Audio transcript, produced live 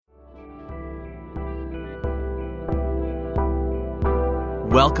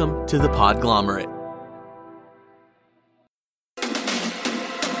Welcome to the Podglomerate.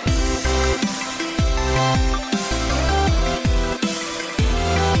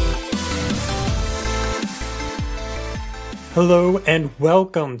 Hello and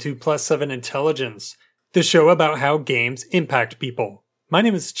welcome to Plus 7 Intelligence, the show about how games impact people. My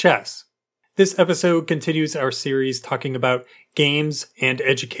name is Chess. This episode continues our series talking about games and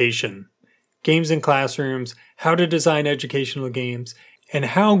education. Games in classrooms, how to design educational games, and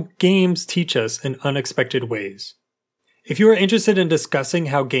how games teach us in unexpected ways. If you are interested in discussing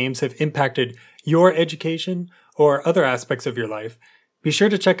how games have impacted your education or other aspects of your life, be sure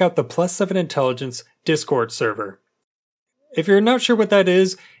to check out the Plus 7 Intelligence Discord server. If you're not sure what that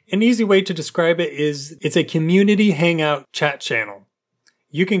is, an easy way to describe it is it's a community hangout chat channel.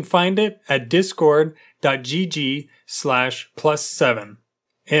 You can find it at discord.gg/plus7.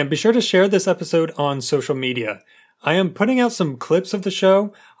 And be sure to share this episode on social media. I am putting out some clips of the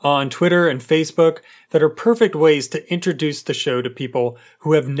show on Twitter and Facebook that are perfect ways to introduce the show to people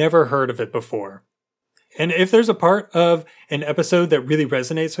who have never heard of it before. And if there's a part of an episode that really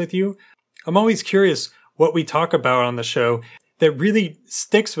resonates with you, I'm always curious what we talk about on the show that really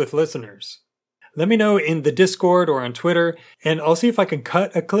sticks with listeners. Let me know in the Discord or on Twitter, and I'll see if I can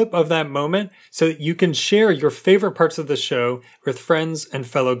cut a clip of that moment so that you can share your favorite parts of the show with friends and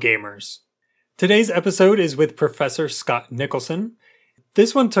fellow gamers. Today's episode is with Professor Scott Nicholson.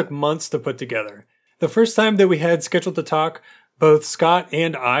 This one took months to put together. The first time that we had scheduled to talk, both Scott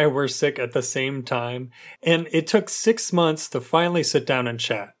and I were sick at the same time, and it took 6 months to finally sit down and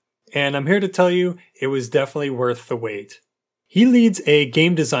chat. And I'm here to tell you, it was definitely worth the wait. He leads a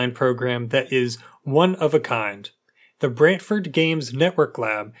game design program that is one of a kind. The Brantford Games Network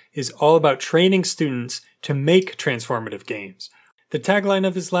Lab is all about training students to make transformative games. The tagline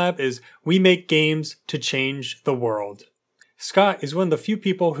of his lab is, "We make games to change the world." Scott is one of the few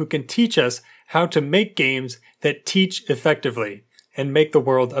people who can teach us how to make games that teach effectively and make the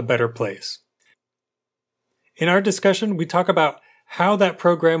world a better place. In our discussion, we talk about how that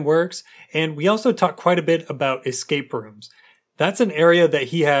program works, and we also talk quite a bit about escape rooms. That's an area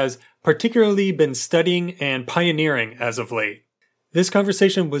that he has particularly been studying and pioneering as of late. This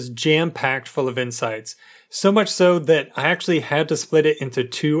conversation was jam-packed full of insights, so much so that I actually had to split it into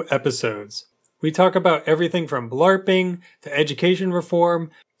 2 episodes. We talk about everything from LARPing to education reform,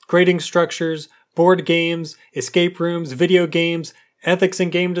 grading structures, board games, escape rooms, video games, ethics in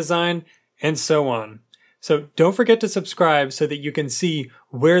game design, and so on. So don't forget to subscribe so that you can see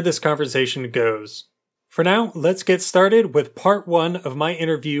where this conversation goes. For now, let's get started with part 1 of my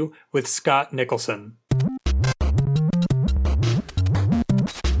interview with Scott Nicholson.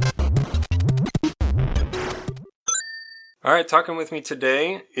 All right, talking with me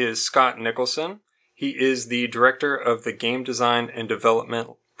today is Scott Nicholson. He is the director of the Game Design and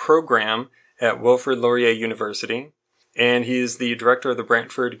Development Program at Wilfrid Laurier University, and he is the director of the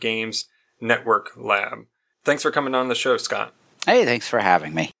Brantford Games Network Lab. Thanks for coming on the show, Scott. Hey, thanks for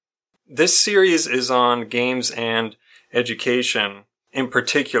having me. This series is on games and education in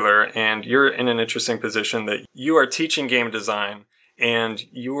particular, and you're in an interesting position that you are teaching game design, and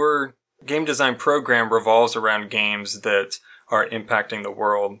your game design program revolves around games that are impacting the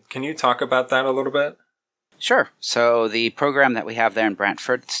world. Can you talk about that a little bit? Sure. So the program that we have there in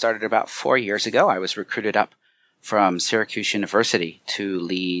Brantford started about 4 years ago. I was recruited up from Syracuse University to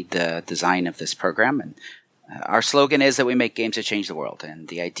lead the design of this program, and our slogan is that we make games to change the world. And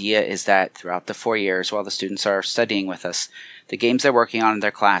the idea is that throughout the 4 years, while the students are studying with us, the games they're working on in their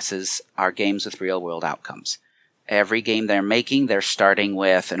classes are games with real-world outcomes. Every game they're making, they're starting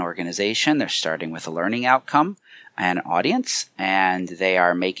with an organization, they're starting with a learning outcome, an audience, and they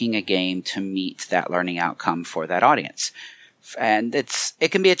are making a game to meet that learning outcome for that audience. And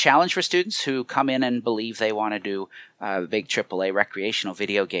it can be a challenge for students who come in and believe they want to do big AAA recreational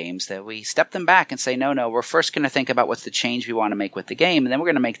video games, that we step them back and say, no, we're first going to think about what's the change we want to make with the game, and then we're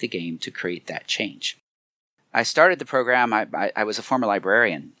going to make the game to create that change. I started the program, I was a former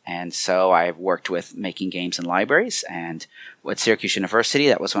librarian, and so I worked with making games in libraries, and at Syracuse University,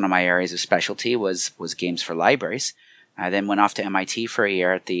 that was one of my areas of specialty, was games for libraries. I then went off to MIT for a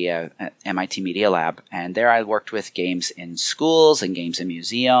year at the MIT Media Lab, and there I worked with games in schools and games in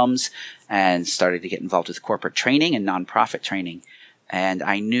museums, and started to get involved with corporate training and nonprofit training. And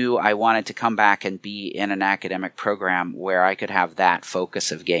I knew I wanted to come back and be in an academic program where I could have that focus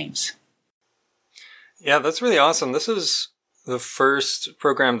of games. Yeah, that's really awesome. This is the first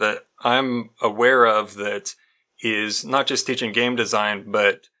program that I'm aware of that is not just teaching game design,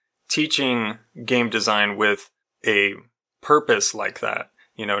 but teaching game design with a purpose like that.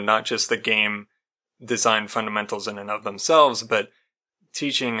 You know, not just the game design fundamentals in and of themselves, but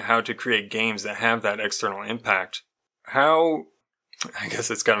teaching how to create games that have that external impact. How, I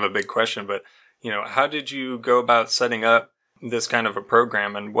guess it's kind of a big question, but, how did you go about setting up this kind of a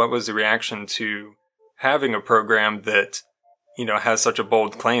program, and what was the reaction to having a program that, has such a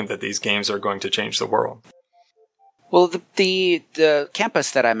bold claim that these games are going to change the world? Well, the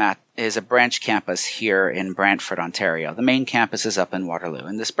campus that I'm at is a branch campus here in Brantford, Ontario. The main campus is up in Waterloo.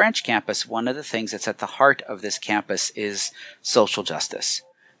 And this branch campus, one of the things that's at the heart of this campus is social justice.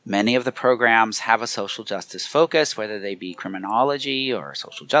 Many of the programs have a social justice focus, whether they be criminology or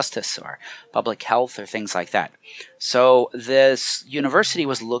social justice or public health or things like that. So this university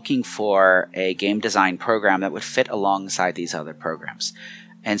was looking for a game design program that would fit alongside these other programs.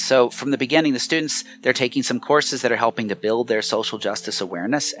 And so from the beginning, the students, they're taking some courses that are helping to build their social justice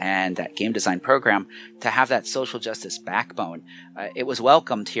awareness, and that game design program, to have that social justice backbone, it was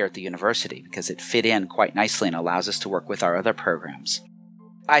welcomed here at the university because it fit in quite nicely and allows us to work with our other programs.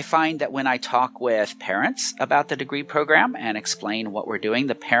 I find that when I talk with parents about the degree program and explain what we're doing,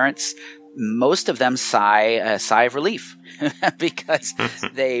 the parents, most of them sigh a sigh of relief because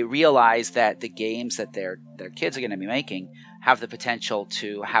they realize that the games that their kids are going to be making have the potential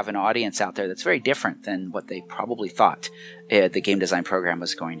to have an audience out there that's very different than what they probably thought the game design program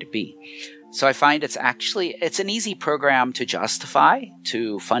was going to be. So I find it's an easy program to justify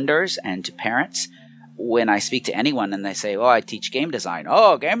to funders and to parents. When I speak to anyone and they say, "Oh, I teach game design."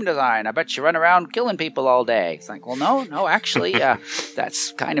 "Oh, game design, I bet you run around killing people all day." It's like, well, no, actually,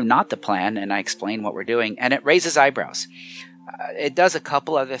 that's kind of not the plan. And I explain what we're doing, and it raises eyebrows. It does a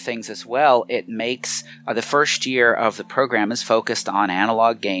couple other things as well. It makes the first year of the program is focused on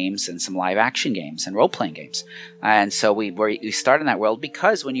analog games and some live action games and role-playing games. And so we start in that world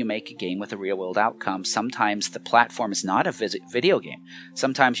because when you make a game with a real-world outcome, sometimes the platform is not a video game.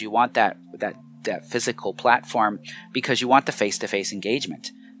 Sometimes you want that physical platform because you want the face-to-face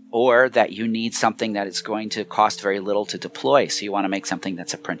engagement, or that you need something that is going to cost very little to deploy. So you want to make something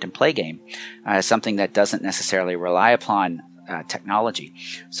that's a print-and-play game, something that doesn't necessarily rely upon technology.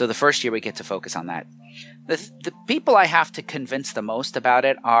 So the first year we get to focus on that. The people I have to convince the most about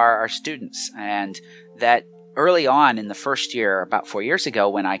it are our students, and that early on in the first year, about 4 years ago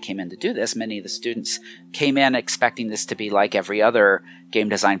when I came in to do this, many of the students came in expecting this to be like every other game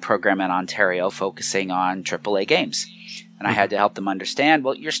design program in Ontario, focusing on AAA games. And I had to help them understand,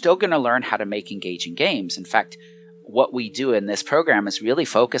 well, you're still going to learn how to make engaging games. In fact, what we do in this program is really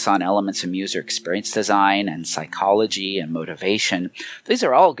focus on elements of user experience design and psychology and motivation. These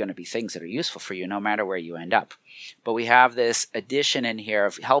are all going to be things that are useful for you no matter where you end up. But we have this addition in here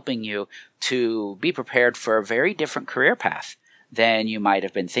of helping you to be prepared for a very different career path than you might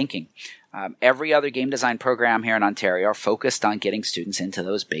have been thinking. Every other game design program here in Ontario are focused on getting students into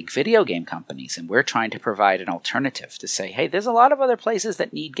those big video game companies, and we're trying to provide an alternative to say, hey, there's a lot of other places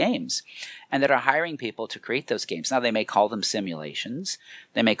that need games and that are hiring people to create those games. Now, they may call them simulations.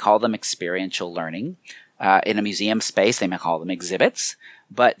 They may call them experiential learning. In a museum space, they may call them exhibits.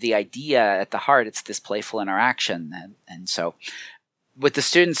 But the idea at the heart, it's this playful interaction. And so with the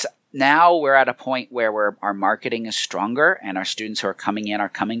students, now we're at a point where our marketing is stronger, and our students who are coming in are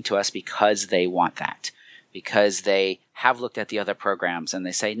coming to us because they want that, because they have looked at the other programs and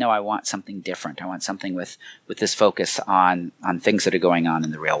they say, no, I want something different. I want something with this focus on things that are going on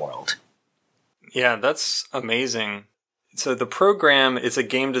in the real world. Yeah, that's amazing. So the program is a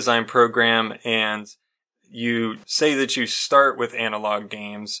game design program, and you say that you start with analog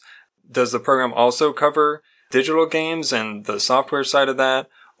games. Does the program also cover digital games and the software side of that?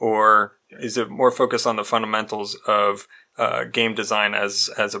 Or is it more focused on the fundamentals of game design as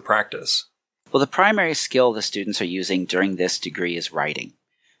a practice? Well, the primary skill the students are using during this degree is writing.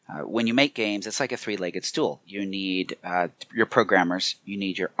 When you make games, it's like a three-legged stool. You need your programmers, you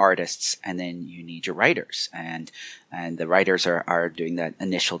need your artists, and then you need your writers. And the writers are doing that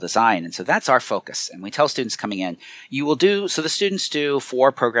initial design. And so that's our focus. And we tell students coming in, so the students do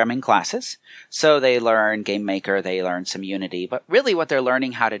 4 programming classes. So they learn GameMaker, they learn some Unity. But really what they're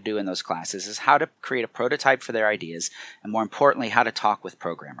learning how to do in those classes is how to create a prototype for their ideas, and more importantly, how to talk with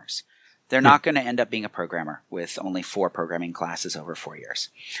programmers. They're not going to end up being a programmer with only 4 programming classes over 4 years.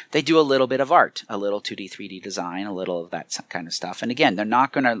 They do a little bit of art, a little 2D, 3D design, a little of that kind of stuff. And again, they're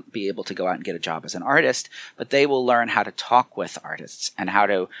not going to be able to go out and get a job as an artist, but they will learn how to talk with artists and how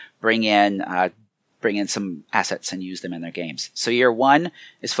to bring in some assets and use them in their games. So year 1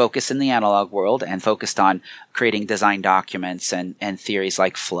 is focused in the analog world and focused on creating design documents and theories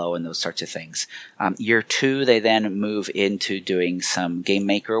like flow and those sorts of things. Year 2, they then move into doing some game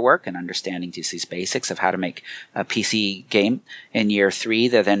maker work and understanding just these basics of how to make a PC game. In year 3,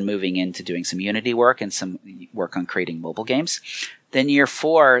 they're then moving into doing some Unity work and some work on creating mobile games. Then year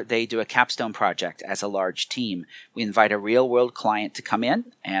 4, they do a capstone project as a large team. We invite a real-world client to come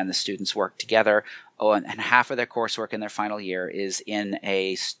in, and the students work together. Oh, and half of their coursework in their final year is in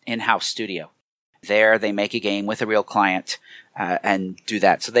a in-house studio. There, they make a game with a real client and do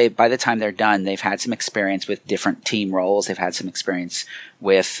that. So by the time they're done, they've had some experience with different team roles. They've had some experience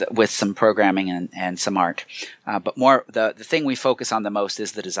with some programming and some art. But more, the thing we focus on the most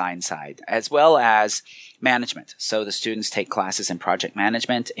is the design side, as well as management. So the students take classes in project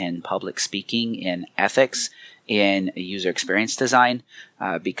management, in public speaking, in ethics, in user experience design,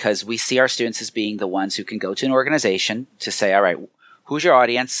 because we see our students as being the ones who can go to an organization to say, all right, who's your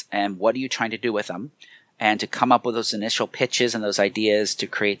audience and what are you trying to do with them? And to come up with those initial pitches and those ideas to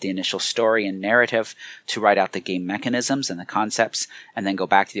create the initial story and narrative, to write out the game mechanisms and the concepts, and then go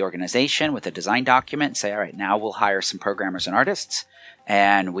back to the organization with a design document and say, all right, now we'll hire some programmers and artists.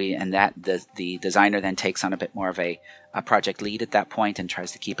 And the designer then takes on a bit more of a project lead at that point and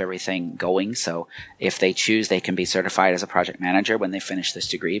tries to keep everything going. So if they choose, they can be certified as a project manager when they finish this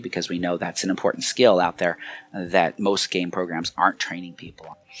degree, because we know that's an important skill out there that most game programs aren't training people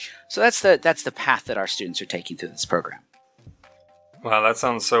on. So that's the path that our students are taking through this program. Wow, that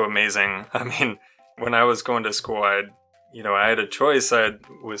sounds so amazing. I mean, when I was going to school, I had a choice. I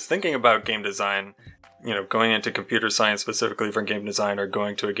was thinking about game design, going into computer science specifically for game design or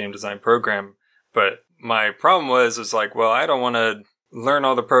going to a game design program. But my problem was like, well, I don't want to learn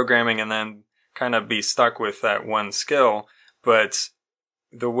all the programming and then kind of be stuck with that one skill. But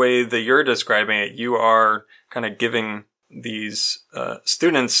the way that you're describing it, you are kind of giving these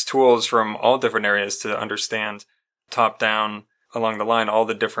students tools from all different areas to understand top down along the line all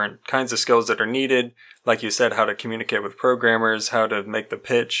the different kinds of skills that are needed. Like you said, how to communicate with programmers, how to make the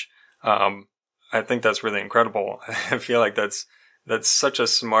pitch. I think that's really incredible. I feel like that's such a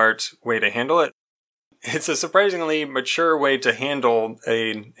smart way to handle it. It's a surprisingly mature way to handle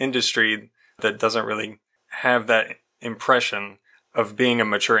an industry that doesn't really have that impression of being a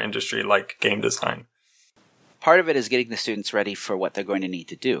mature industry like game design. Part of it is getting the students ready for what they're going to need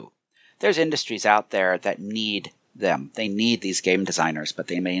to do. There's industries out there that need them. They need these game designers, but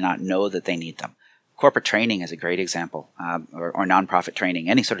they may not know that they need them. Corporate training is a great example, or nonprofit training,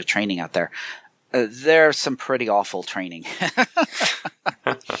 any sort of training out there. There's some pretty awful training.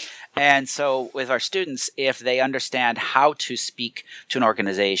 And so with our students, if they understand how to speak to an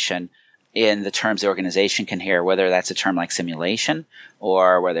organization in the terms the organization can hear, whether that's a term like simulation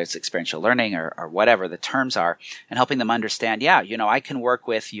or whether it's experiential learning or whatever the terms are, and helping them understand, I can work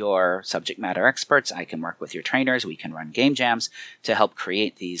with your subject matter experts, I can work with your trainers, we can run game jams to help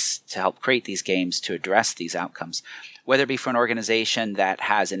create these games to address these outcomes. Whether it be for an organization that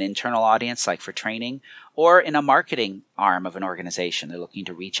has an internal audience, like for training, or in a marketing arm of an organization. They're looking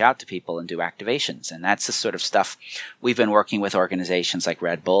to reach out to people and do activations. And that's the sort of stuff we've been working with organizations like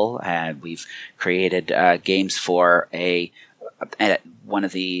Red Bull. And we've created games for one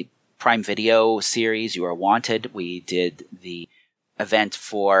of the Prime Video series, You Are Wanted. We did the event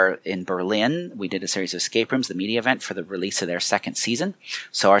in Berlin. We did a series of escape rooms, the media event for the release of their second season.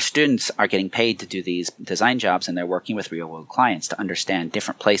 So our students are getting paid to do these design jobs, and they're working with real-world clients to understand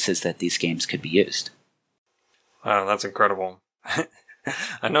different places that these games could be used. Wow, that's incredible.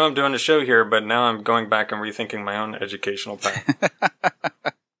 I know I'm doing a show here, but now I'm going back and rethinking my own educational path.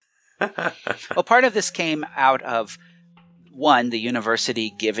 Well, part of this came out of, one, the university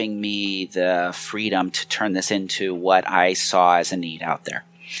giving me the freedom to turn this into what I saw as a need out there.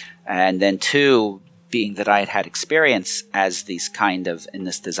 And then two, being that I had experience as in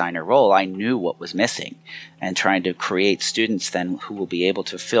this designer role, I knew what was missing, and trying to create students then who will be able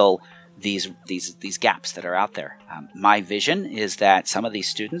to fill these gaps that are out there. My vision is that some of these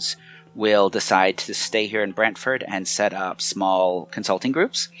students will decide to stay here in Brantford and set up small consulting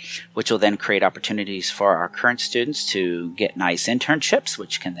groups, which will then create opportunities for our current students to get nice internships,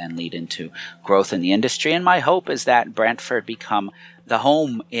 which can then lead into growth in the industry. And my hope is that Brantford become the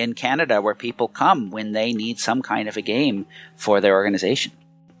home in Canada where people come when they need some kind of a game for their organization.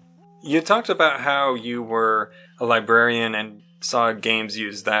 You talked about how you were a librarian and saw games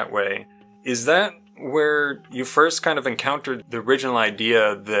used that way. Is that where you first kind of encountered the original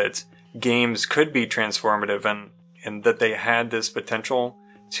idea that games could be transformative and that they had this potential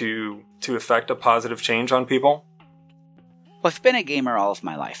to affect a positive change on people? Well, I've been a gamer all of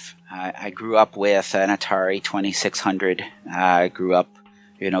my life. I grew up with an Atari 2600. I grew up,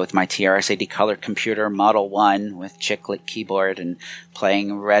 with my TRS-80 color computer Model 1 with chiclet keyboard and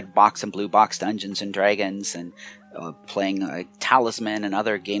playing red box and blue box Dungeons and Dragons and playing Talisman and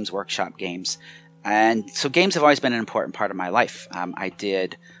other Games Workshop games. And so games have always been an important part of my life. I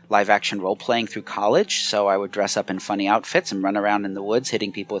did live action role playing through college. So I would dress up in funny outfits and run around in the woods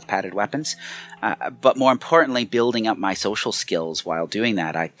hitting people with padded weapons. But more importantly, building up my social skills while doing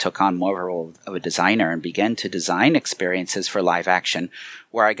that. I took on more of a role of a designer and began to design experiences for live action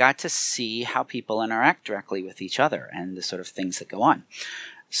where I got to see how people interact directly with each other and the sort of things that go on.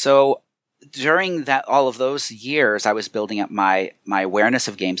 So during all of those years, I was building up my awareness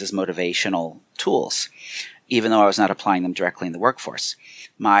of games as motivational tools, even though I was not applying them directly in the workforce.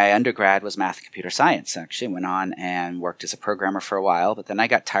 My undergrad was math and computer science. I actually went on and worked as a programmer for a while, but then I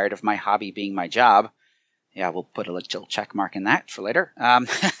got tired of my hobby being my job. Yeah, we'll put a little check mark in that for later.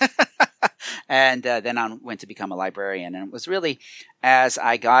 And then I went to become a librarian. And it was really as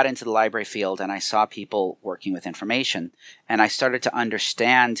I got into the library field and I saw people working with information, and I started to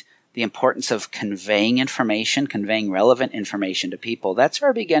understand the importance of conveying information, conveying relevant information to people. That's where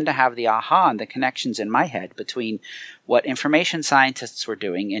I began to have the aha and the connections in my head between what information scientists were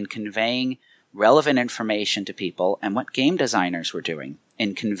doing in conveying relevant information to people and what game designers were doing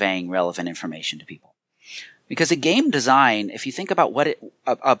in conveying relevant information to people. Because a game design, if you think about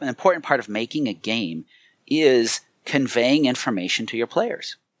an important part of making a game is conveying information to your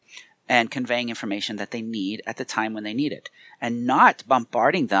players and conveying information that they need at the time when they need it, and not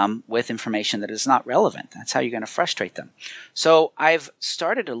bombarding them with information that is not relevant. That's how you're going to frustrate them. So I've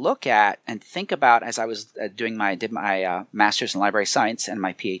started to look at and think about, as I was did my master's in library science and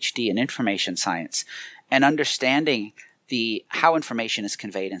my PhD in information science, and understanding how information is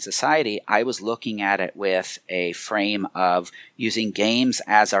conveyed in society, I was looking at it with a frame of using games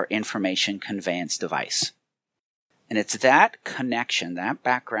as our information conveyance device. And it's that connection, that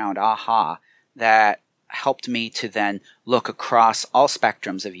background aha, that helped me to then look across all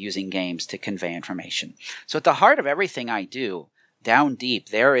spectrums of using games to convey information. So at the heart of everything I do, down deep,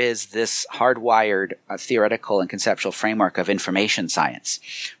 there is this hardwired theoretical and conceptual framework of information science,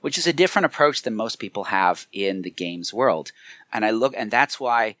 which is a different approach than most people have in the games world. And that's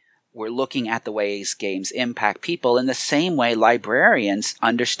why we're looking at the ways games impact people in the same way librarians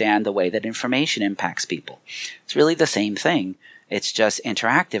understand the way that information impacts people. It's really the same thing. It's just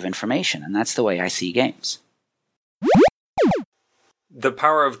interactive information, and that's the way I see games. The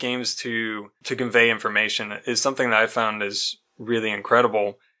power of games to convey information is something that I found is really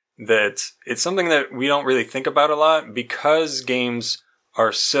incredible, that it's something that we don't really think about a lot. Because games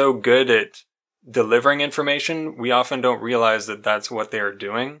are so good at delivering information, we often don't realize that that's what they are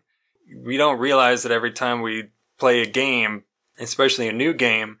doing. We don't realize that every time we play a game, especially a new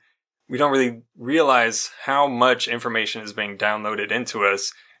game, we don't really realize how much information is being downloaded into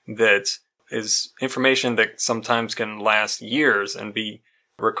us that is information that sometimes can last years and be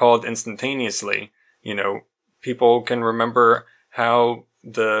recalled instantaneously. You know, people can remember how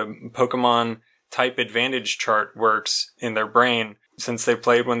the Pokemon type advantage chart works in their brain since they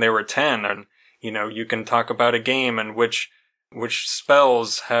played when they were 10. And, you know, you can talk about a game and which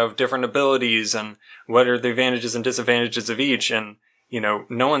spells have different abilities and what are the advantages and disadvantages of each. And, you know,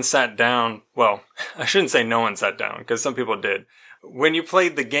 no one sat down. Well, I shouldn't say no one sat down, because some people did. When you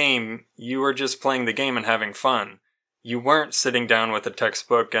played the game, you were just playing the game and having fun. You weren't sitting down with a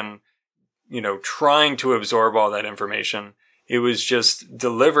textbook and, you know, trying to absorb all that information. It was just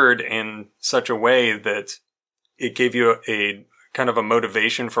delivered in such a way that it gave you a kind of a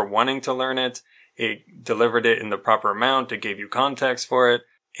motivation for wanting to learn it. It delivered it in the proper amount. It gave you context for it.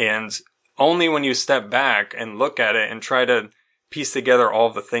 And only when you step back and look at it and try to piece together all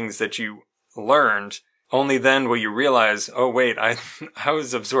the things that you learned, only then will you realize, oh wait, I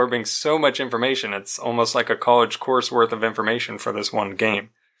was absorbing so much information. It's almost like a college course worth of information for this one game.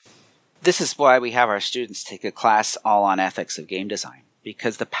 This is why we have our students take a class all on ethics of game design,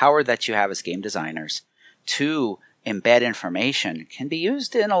 because the power that you have as game designers to embed information can be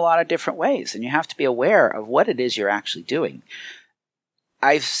used in a lot of different ways, and you have to be aware of what it is you're actually doing.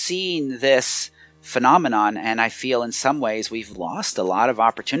 I've seen this phenomenon, and I feel in some ways we've lost a lot of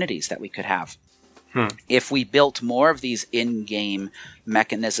opportunities that we could have. If we built more of these in-game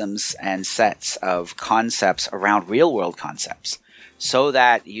mechanisms and sets of concepts around real-world concepts, so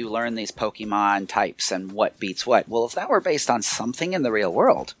that you learn these Pokemon types and what beats what. Well, if that were based on something in the real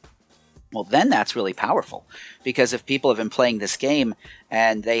world, well, then that's really powerful. Because if people have been playing this game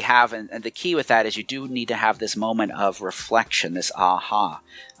and they have, and the key with that is you do need to have this moment of reflection, this aha.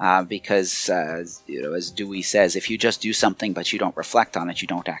 Because, you know, as Dewey says, if you just do something but you don't reflect on it, you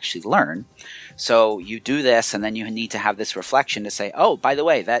don't actually learn. So you do this, and then you need to have this reflection to say, oh, by the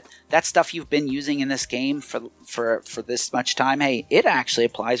way, that stuff you've been using in this game for this much time, hey, it actually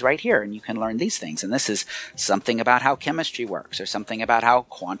applies right here, and you can learn these things. And this is something about how chemistry works, or something about how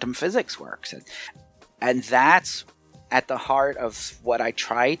quantum physics works. And that's at the heart of what I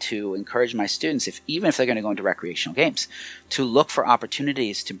try to encourage my students, even if they're going to go into recreational games, to look for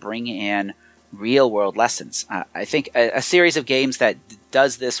opportunities to bring in real-world lessons. I think a series of games that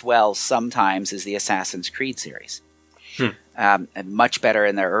does this well sometimes is the Assassin's Creed series. Much better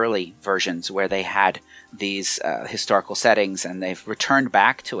in their early versions where they had these historical settings, and they've returned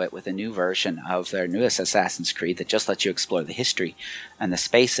back to it with a new version of their newest Assassin's Creed that just lets you explore the history and the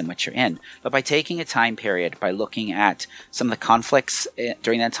space in which you're in. But by taking a time period, by looking at some of the conflicts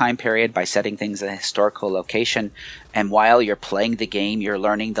during that time period, by setting things in a historical location, and while you're playing the game, you're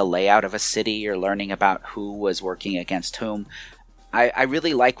learning the layout of a city, you're learning about who was working against whom. I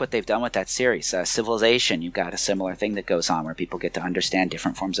really like what they've done with that series. Civilization, you've got a similar thing that goes on where people get to understand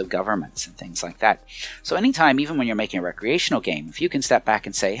different forms of governments and things like that. So anytime, even when you're making a recreational game, if you can step back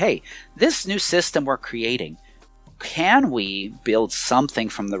and say, hey, this new system we're creating, can we build something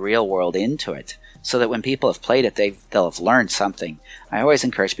from the real world into it so that when people have played it, they'll have learned something? I always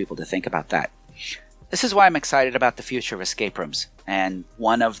encourage people to think about that. This is why I'm excited about the future of escape rooms and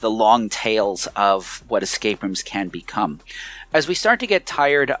one of the long tails of what escape rooms can become. As we start to get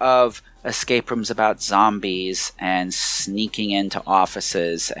tired of escape rooms about zombies and sneaking into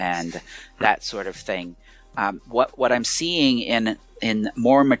offices and that sort of thing, what I'm seeing in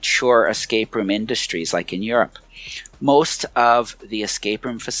more mature escape room industries like in Europe, most of the escape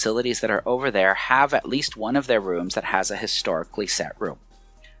room facilities that are over there have at least one of their rooms that has a historically set room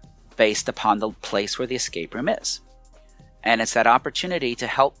based upon the place where the escape room is. And it's that opportunity to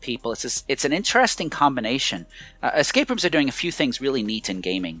help people. It's an interesting combination. Escape rooms are doing a few things really neat in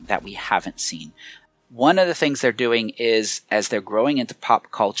gaming that we haven't seen. One of the things they're doing is, as they're growing into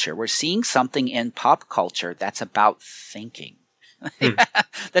pop culture, we're seeing something in pop culture that's about thinking.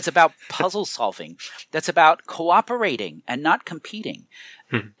 That's about puzzle solving. That's about cooperating and not competing.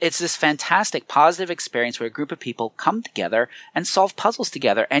 It's this fantastic positive experience where a group of people come together and solve puzzles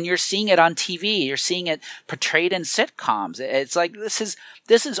together. And you're seeing it on TV. You're seeing it portrayed in sitcoms. It's like, this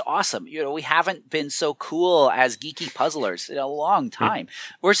is awesome. We haven't been so cool as geeky puzzlers in a long time.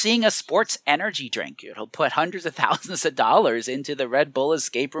 We're seeing a sports energy drink. It'll put hundreds of thousands of dollars into the Red Bull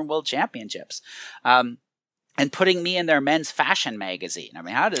Escape Room World Championships. And putting me in their men's fashion magazine. I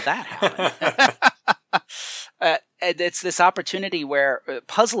mean, how did that happen? It's this opportunity where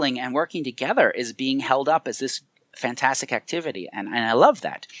puzzling and working together is being held up as this fantastic activity. And I love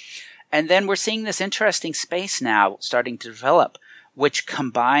that. And then we're seeing this interesting space now starting to develop, which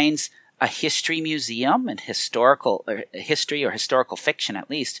combines a history museum and historical fiction, at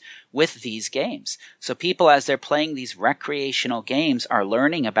least, with these games. So people, as they're playing these recreational games, are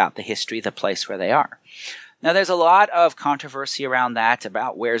learning about the history of the place where they are. Now, there's a lot of controversy around that,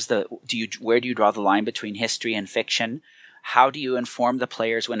 about where do you draw the line between history and fiction? How do you inform the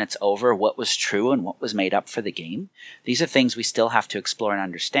players when it's over what was true and what was made up for the game? These are things we still have to explore and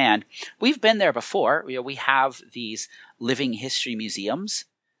understand. We've been there before. We have these living history museums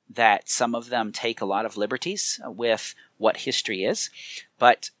that some of them take a lot of liberties with what history is,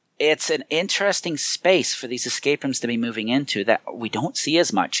 but it's an interesting space for these escape rooms to be moving into that we don't see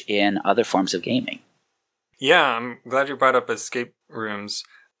as much in other forms of gaming. Yeah, I'm glad you brought up escape rooms.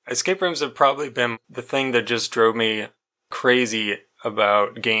 Escape rooms have probably been the thing that just drove me crazy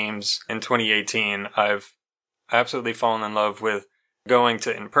about games in 2018. I've absolutely fallen in love with going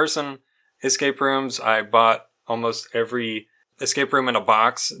to in-person escape rooms. I bought almost every escape room in a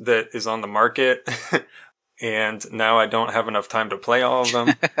box that is on the market, and now I don't have enough time to play all of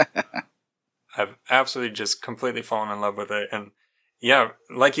them. I've absolutely just completely fallen in love with it. And yeah,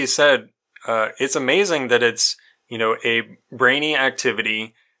 like you said, it's amazing that it's, a brainy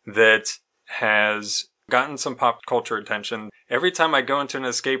activity that has gotten some pop culture attention. Every time I go into an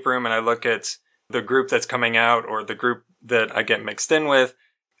escape room and I look at the group that's coming out or the group that I get mixed in with,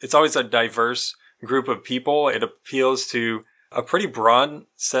 it's always a diverse group of people. It appeals to a pretty broad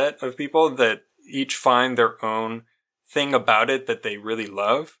set of people that each find their own thing about it that they really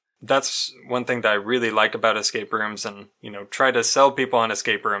love. That's one thing that I really like about escape rooms, and, try to sell people on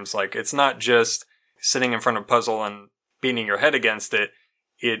escape rooms. Like, it's not just sitting in front of a puzzle and beating your head against it.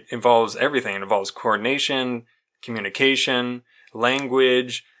 It involves everything. It involves coordination, communication,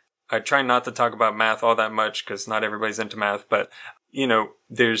 language. I try not to talk about math all that much because not everybody's into math, but,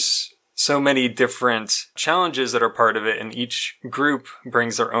 there's so many different challenges that are part of it, and each group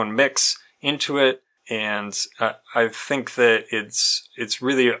brings their own mix into it. And I think that it's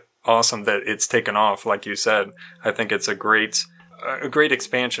really awesome that it's taken off, like you said. I think it's a great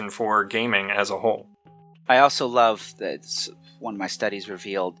expansion for gaming as a whole. I also love that one of my studies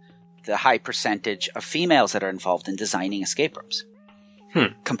revealed the high percentage of females that are involved in designing escape rooms.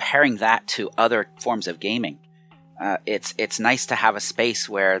 Comparing that to other forms of gaming, it's nice to have a space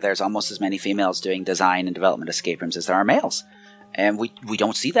where there's almost as many females doing design and development escape rooms as there are males. And we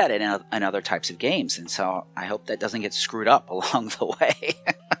don't see that in other types of games. And so I hope that doesn't get screwed up along the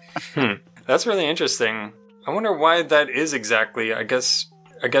way. That's really interesting. I wonder why that is exactly. I guess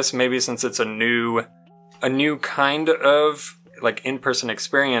maybe since it's a new kind of like in-person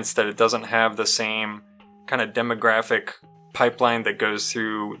experience, that it doesn't have the same kind of demographic pipeline that goes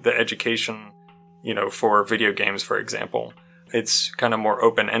through the education, for video games, for example. It's kind of more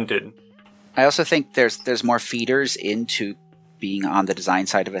open-ended. I also think there's more feeders into being on the design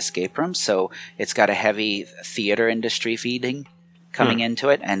side of escape rooms. So it's got a heavy theater industry feeding coming into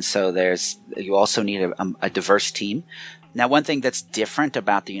it. And so you also need a diverse team. Now, one thing that's different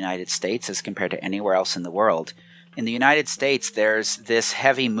about the United States as compared to anywhere else in the world, in the United States, there's this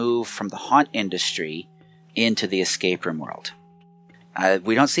heavy move from the haunt industry into the escape room world.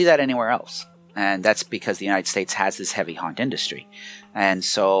 We don't see that anywhere else. And that's because the United States has this heavy haunt industry. And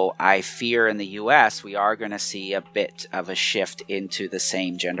so I fear in the US, we are going to see a bit of a shift into the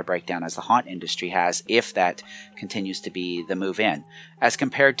same gender breakdown as the haunt industry has, if that continues to be the move in. As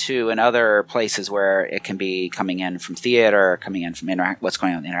compared to in other places where it can be coming in from theater, coming in from what's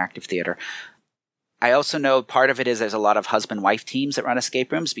going on in interactive theater. I also know part of it is there's a lot of husband-wife teams that run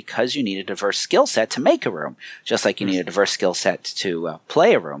escape rooms because you need a diverse skill set to make a room, just like you need a diverse skill set to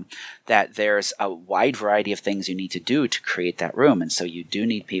play a room, that there's a wide variety of things you need to do to create that room. And so you do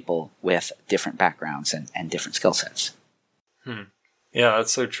need people with different backgrounds and different skill sets. Yeah,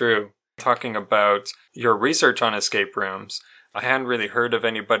 that's so true. Talking about your research on escape rooms, I hadn't really heard of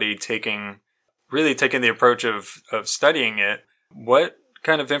anybody taking the approach of studying it. What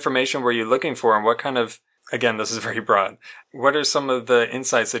kind of information were you looking for, and what kind of, again, this is very broad, what are some of the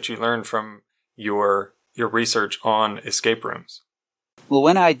insights that you learned from your research on escape rooms? Well,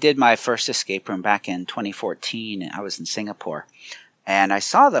 when I did my first escape room back in 2014, I was in Singapore, and I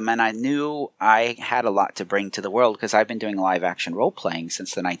saw them, and I knew I had a lot to bring to the world because I've been doing live action role playing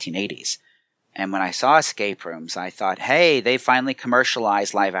since the 1980s. And when I saw escape rooms, I thought, hey, they finally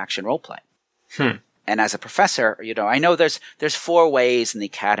commercialized live action role play. And as a professor, I know there's 4 ways in the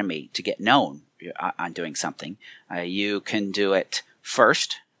academy to get known on doing something. You can do it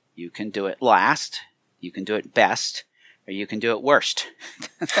first, you can do it last, you can do it best, or you can do it worst.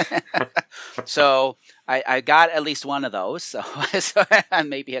 So I got at least one of those, so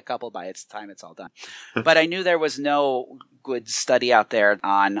maybe a couple by its time it's all done. But I knew there was no good study out there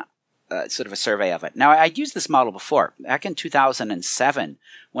on sort of a survey of it. Now, I'd used this model before. Back in 2007,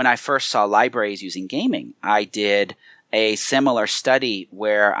 when I first saw libraries using gaming, I did a similar study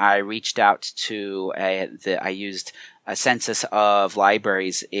where I reached out to I used a census of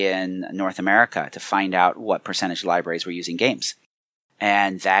libraries in North America to find out what percentage of libraries were using games.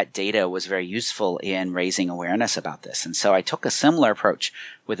 And that data was very useful in raising awareness about this. And so I took a similar approach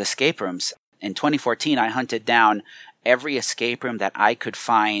with escape rooms. In 2014, I hunted down every escape room that I could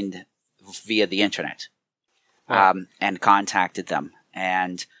find via the internet, and contacted them.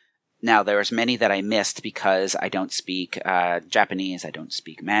 And now there's many that I missed because I don't speak Japanese, I don't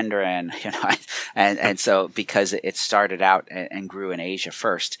speak Mandarin, and so because it started out and grew in Asia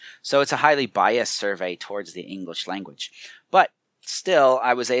first. So it's a highly biased survey towards the English language. But still,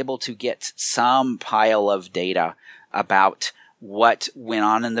 I was able to get some pile of data about what went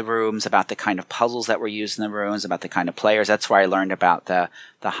on in the rooms, about the kind of puzzles that were used in the rooms, about the kind of players. That's where I learned about the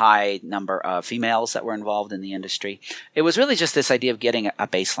high number of females that were involved in the industry. It was really just this idea of getting a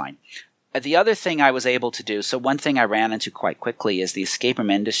baseline. The other thing I was able to do, so one thing I ran into quite quickly is the escape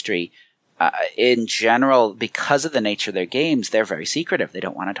room industry, in general, because of the nature of their games, they're very secretive. They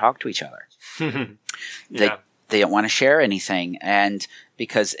don't want to talk to each other. They don't want to share anything, and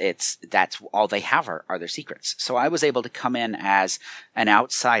because that's all they have are their secrets. So I was able to come in as an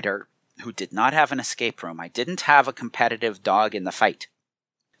outsider who did not have an escape room. I didn't have a competitive dog in the fight.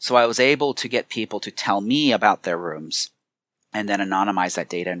 So I was able to get people to tell me about their rooms and then anonymize that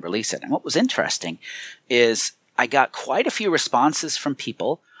data and release it. And what was interesting is I got quite a few responses from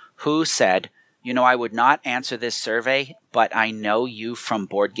people who said, I would not answer this survey, but I know you from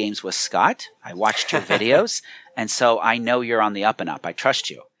Board Games with Scott. I watched your videos, and so I know you're on the up and up. I trust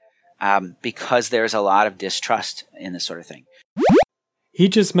you, because there's a lot of distrust in this sort of thing. He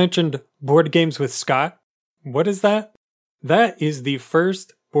just mentioned Board Games with Scott. What is that? That is the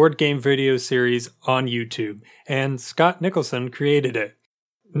first board game video series on YouTube, and Scott Nicholson created it.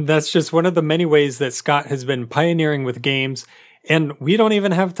 That's just one of the many ways that Scott has been pioneering with games, and we don't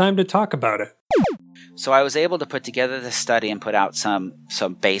even have time to talk about it. So I was able to put together this study and put out some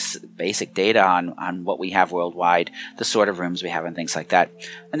basic data on what we have worldwide, the sort of rooms we have and things like that.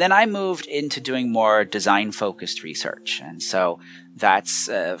 And then I moved into doing more design-focused research. And so that's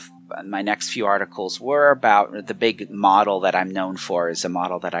my next few articles were about the big model that I'm known for is a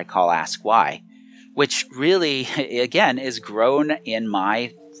model that I call Ask Why, which really, again, is grown in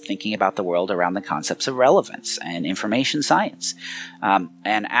my thinking about the world around the concepts of relevance and information science.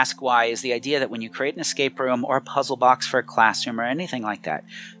 And Ask Why is the idea that when you create an escape room or a puzzle box for a classroom or anything like that,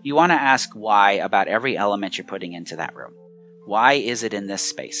 you want to ask why about every element you're putting into that room. Why is it in this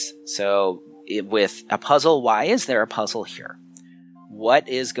space? So with a puzzle, why is there a puzzle here? What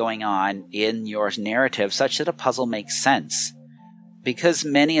is going on in your narrative such that a puzzle makes sense? Because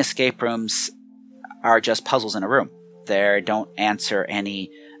many escape rooms are just puzzles in a room. They don't answer any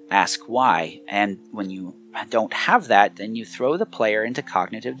ask why. And when you don't have that, then you throw the player into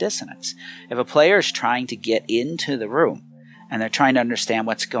cognitive dissonance. If a player is trying to get into the room and they're trying to understand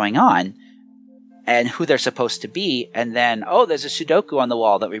what's going on and who they're supposed to be, and then, oh, there's a Sudoku on the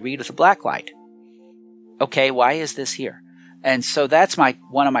wall that we read with a black light. Okay, why is this here? And so that's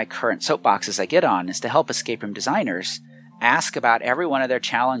one of my current soapboxes I get on, is to help escape room designers ask about every one of their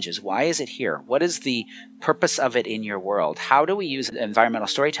challenges. Why is it here? What is the purpose of it in your world? How do we use environmental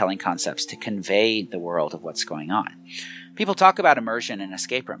storytelling concepts to convey the world of what's going on? People talk about immersion in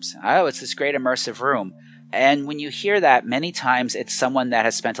escape rooms. Oh, it's this great immersive room. And when you hear that, many times it's someone that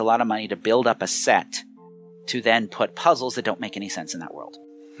has spent a lot of money to build up a set to then put puzzles that don't make any sense in that world.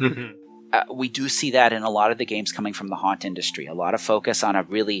 We do see that in a lot of the games coming from the haunt industry. A lot of focus on a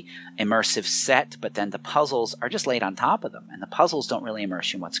really immersive set, but then the puzzles are just laid on top of them, and the puzzles don't really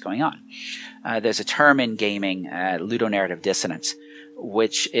immerse you in what's going on. There's a term in gaming, ludonarrative dissonance,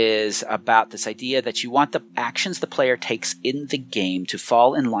 which is about this idea that you want the actions the player takes in the game to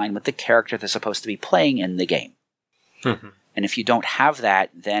fall in line with the character they're supposed to be playing in the game. And if you don't have that,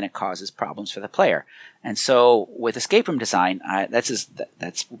 then it causes problems for the player. And so with escape room design,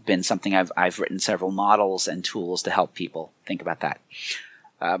 that's been something I've written several models and tools to help people think about that.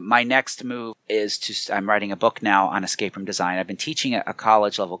 My next move is I'm writing a book now on escape room design. I've been teaching a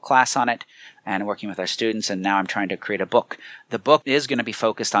college level class on it and working with our students, and now I'm trying to create a book. The book is going to be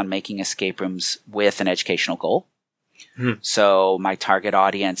focused on making escape rooms with an educational goal. So my target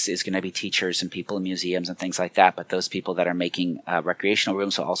audience is going to be teachers and people in museums and things like that. But those people that are making recreational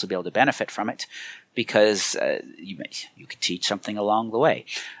rooms will also be able to benefit from it, because you could teach something along the way.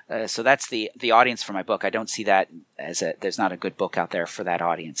 So that's the audience for my book. I don't see that there's not a good book out there for that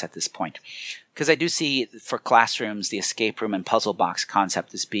audience at this point. Because I do see for classrooms, the escape room and puzzle box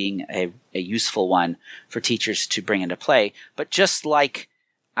concept as being a useful one for teachers to bring into play. But just like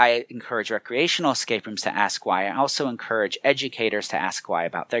I encourage recreational escape rooms to ask why, I also encourage educators to ask why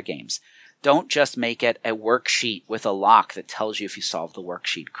about their games. Don't just make it a worksheet with a lock that tells you if you solved the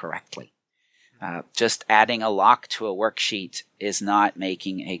worksheet correctly. Just adding a lock to a worksheet is not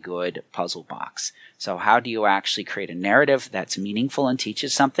making a good puzzle box. So how do you actually create a narrative that's meaningful and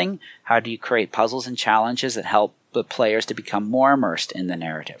teaches something? How do you create puzzles and challenges that help the players to become more immersed in the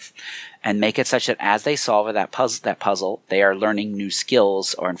narrative? And make it such that as they solve that puzzle, they are learning new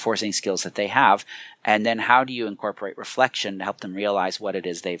skills or enforcing skills that they have. And then how do you incorporate reflection to help them realize what it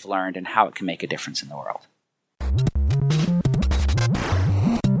is they've learned and how it can make a difference in the world?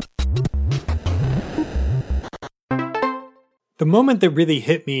 The moment that really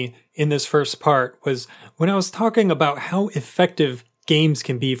hit me in this first part was when I was talking about how effective games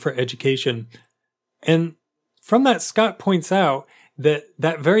can be for education. And from that, Scott points out that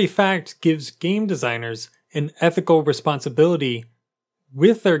very fact gives game designers an ethical responsibility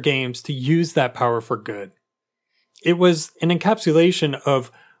with their games to use that power for good. It was an encapsulation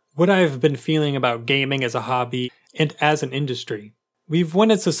of what I've been feeling about gaming as a hobby and as an industry. We've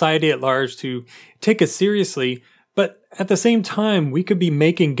wanted society at large to take us seriously, but at the same time, we could be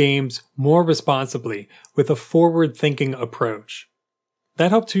making games more responsibly with a forward-thinking approach.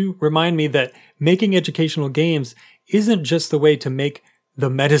 That helped to remind me that making educational games isn't just the way to make the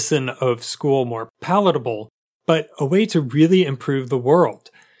medicine of school more palatable, but a way to really improve the world,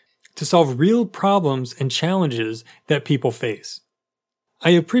 to solve real problems and challenges that people face. I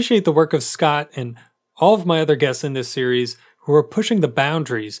appreciate the work of Scott and all of my other guests in this series who are pushing the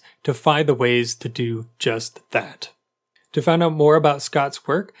boundaries to find the ways to do just that. To find out more about Scott's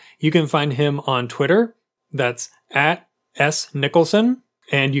work, you can find him on Twitter. That's @SNicholson.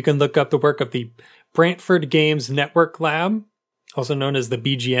 And you can look up the work of the Brantford Games Network Lab, also known as the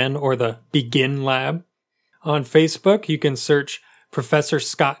BGN or the Begin Lab. On Facebook, you can search Professor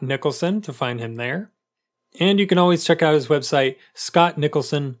Scott Nicholson to find him there. And you can always check out his website,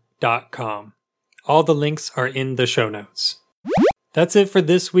 scottnicholson.com. All the links are in the show notes. That's it for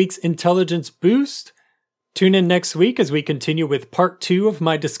this week's Intelligence Boost. Tune in next week as we continue with part 2 of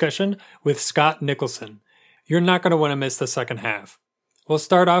my discussion with Scott Nicholson. You're not going to want to miss the second half. We'll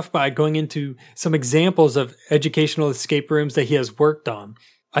start off by going into some examples of educational escape rooms that he has worked on.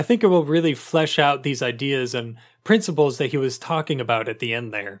 I think it will really flesh out these ideas and principles that he was talking about at the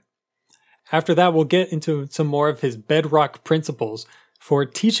end there. After that, we'll get into some more of his bedrock principles for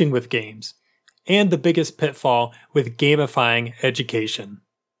teaching with games and the biggest pitfall with gamifying education.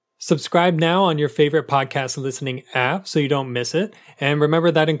 Subscribe now on your favorite podcast listening app so you don't miss it. And remember,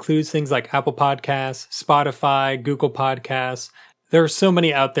 that includes things like Apple Podcasts, Spotify, Google Podcasts. There are so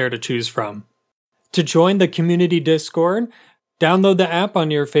many out there to choose from. To join the community Discord, download the app on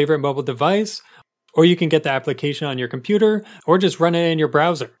your favorite mobile device, or you can get the application on your computer, or just run it in your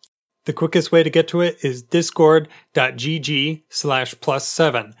browser. The quickest way to get to it is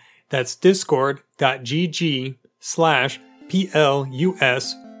discord.gg/+7. That's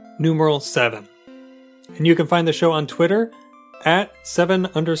discord.gg/+7. And you can find the show on Twitter at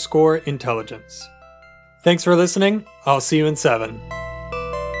 7_intelligence. Thanks for listening. I'll see you in 7.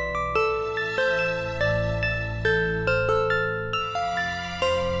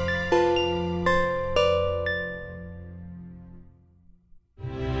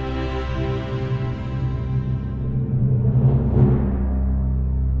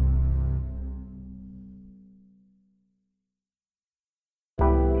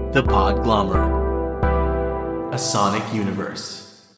 The Podglomerate, a sonic universe.